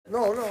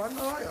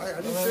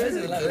I didn't say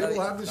anything.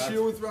 We'll have the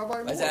shiur with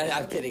Rabbi Moore.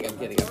 I'm kidding.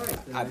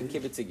 I'm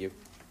kibitzing you.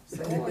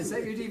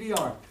 Save your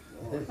DVR.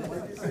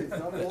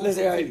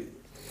 Listen,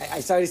 I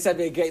saw he sent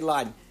me a great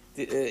line.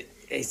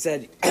 He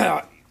said,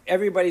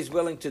 everybody's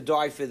willing to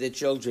die for their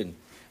children,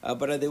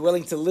 but are they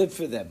willing to live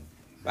for them?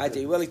 Right? Are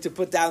you willing to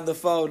put down the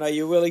phone? Are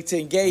you willing to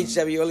engage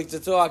them? Are you willing to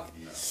talk?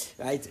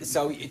 Right?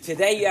 So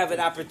today you have an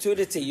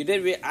opportunity.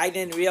 I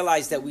didn't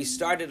realize that we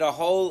started a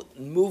whole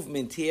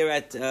movement here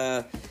at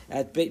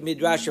Beit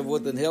Midrash of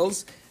Woodland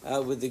Hills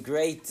with the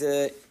great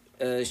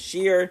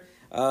shiur.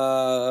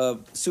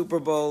 Super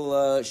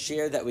Bowl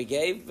share that we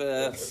gave.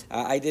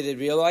 I didn't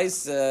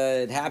realize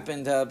it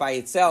happened by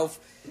itself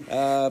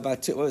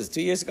about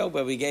 2 years ago,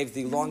 but we gave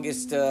the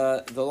longest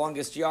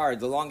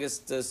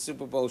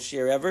Super Bowl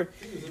share ever. It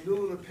was in the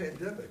middle of the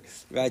pandemic.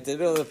 Right, in the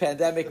middle of the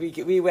pandemic,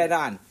 we went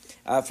on.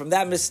 From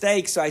that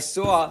mistake, so I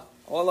saw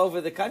all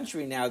over the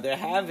country now they're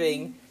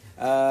having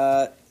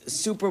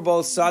Super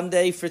Bowl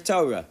Sunday for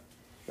Torah.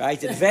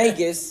 Right, in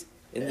Vegas.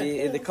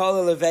 In the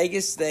Kollel of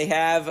Vegas, they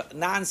have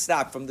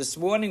nonstop from this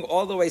morning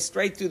all the way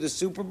straight through the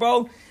Super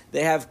Bowl.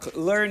 They have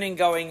learning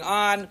going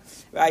on,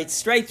 right,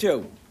 straight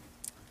through,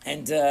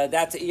 and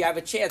that you have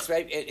a chance,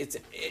 right?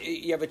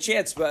 You have a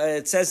chance, but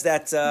it says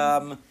that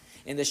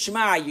in the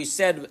Shema you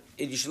said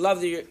you should love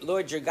the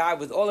Lord your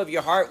God with all of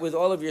your heart, with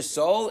all of your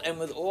soul, and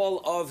with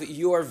all of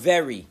your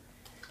very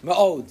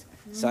ma'od.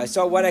 So I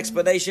saw what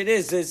explanation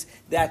is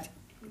that.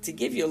 To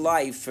give your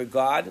life for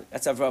God,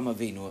 that's Avraham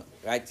Avinu,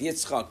 right?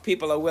 Yitzchak.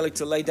 People are willing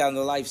to lay down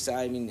their lives.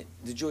 I mean,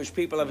 the Jewish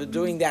people have been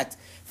doing that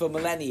for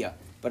millennia.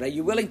 But are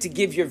you willing to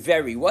give your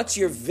very? What's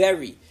your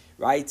very,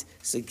 right?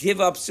 So give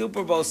up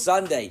Super Bowl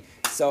Sunday.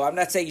 So I'm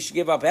not saying you should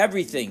give up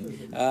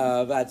everything,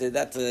 but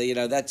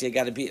that you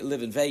got to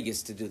live in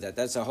Vegas to do that.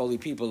 That's our holy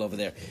people over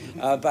there.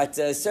 But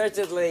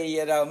certainly,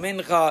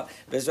 Mincha,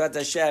 Bezrat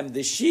Hashem, the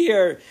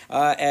shiur,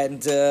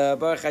 and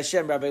Baruch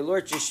Hashem, Rabbi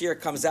Lorch's shiur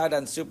comes out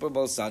on Super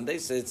Bowl Sunday.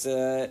 So it's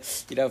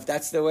if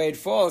that's the way it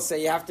falls, so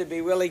you have to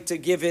be willing to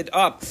give it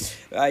up,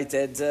 right?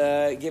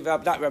 And give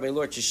up not Rabbi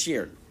Lorch's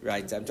shiur.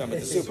 Right, I'm talking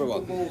about the Super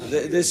Bowl.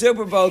 The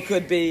Super Bowl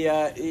could be,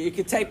 you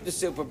could tape the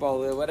Super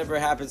Bowl, whatever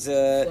happens,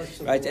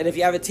 right? And if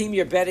you have a team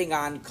you're betting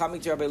on, coming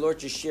to Rabbi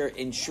Lorch's shiur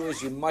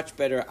ensures you much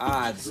better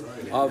odds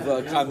of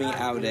coming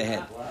out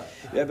ahead.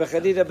 And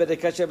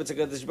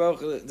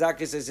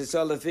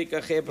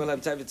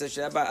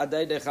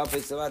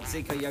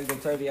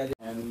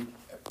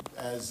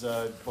as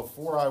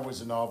before I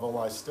was a novel,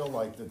 I still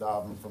like to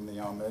daven from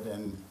the Amid,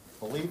 and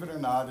believe it or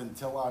not,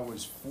 until I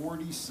was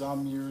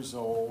 40-some years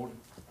old,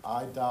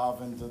 I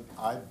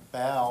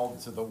bowed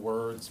to the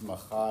words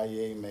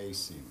Machaye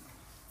Mesim.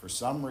 For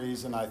some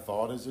reason, I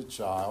thought as a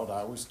child,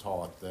 I was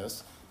taught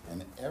this,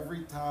 and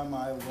every time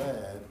I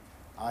led,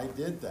 I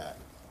did that.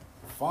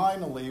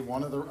 Finally,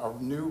 a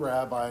new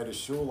rabbi at a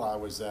shul I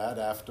was at,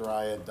 after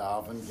I had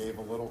davened, gave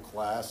a little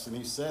class, and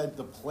he said,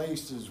 the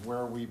place is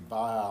where we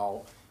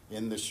bow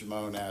in the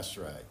Shemon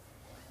Esrei.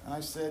 And I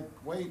said,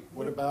 wait,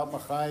 what about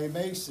Machaye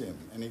Mesim?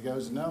 And he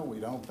goes, no, we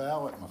don't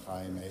bow at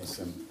Machaye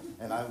Mesim.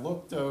 And I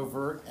looked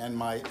over, and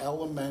my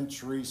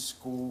elementary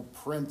school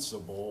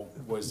principal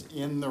was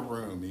in the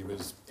room. He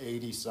was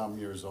 80-some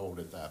years old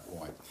at that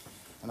point.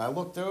 And I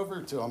looked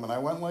over to him, and I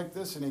went like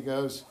this, and he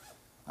goes,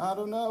 I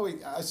don't know.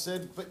 I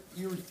said, but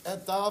you're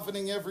at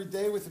davening every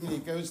day with me. He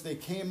goes, they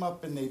came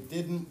up and they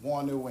didn't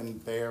want to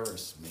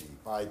embarrass me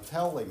by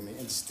telling me.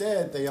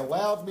 Instead, they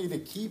allowed me to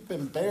keep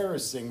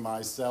embarrassing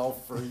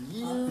myself for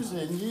years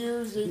and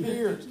years and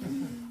years.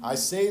 I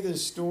say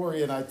this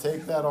story and I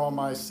take that on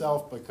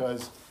myself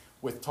because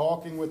with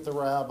talking with the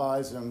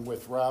rabbis and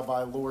with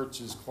Rabbi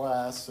Lorch's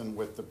class and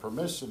with the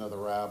permission of the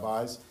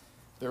rabbis,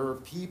 there are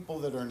people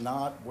that are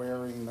not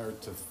wearing their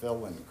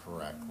tefillin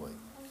correctly.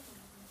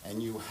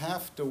 And you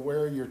have to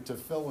wear your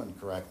tefillin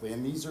correctly.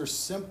 And these are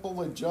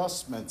simple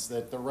adjustments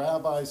that the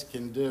rabbis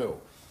can do.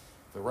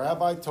 The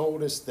rabbi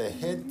told us the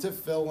head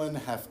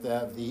tefillin have to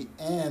have the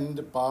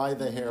end by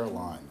the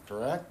hairline,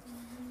 correct?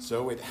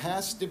 So it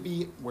has to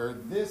be where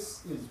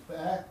this is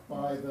back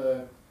by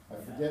the,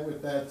 I forget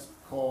what that's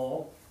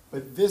called,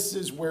 but this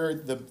is where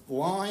the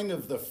line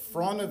of the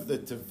front of the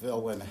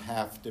tefillin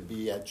have to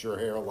be at your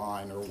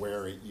hairline or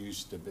where it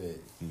used to be.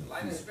 The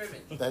line of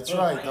scrimmage. That's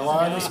right, the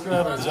line of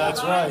scrimmage,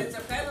 that's right.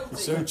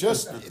 So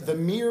just the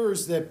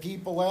mirrors that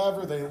people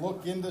have, or they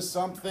look into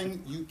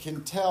something, you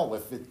can tell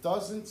if it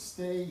doesn't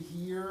stay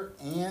here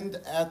and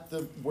at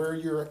the where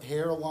your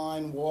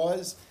hairline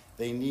was,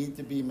 they need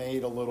to be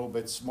made a little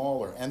bit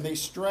smaller. And they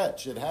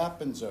stretch, it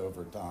happens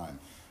over time.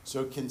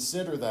 So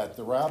consider that.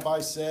 The rabbi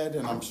said,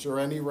 and I'm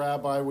sure any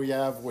rabbi we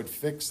have would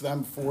fix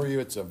them for you.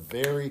 It's a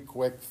very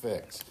quick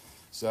fix.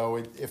 So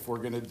if we're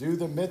going to do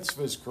the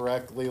mitzvahs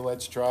correctly,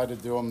 let's try to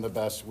do them the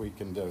best we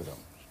can do them.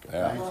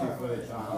 Yeah. Thank you for the time.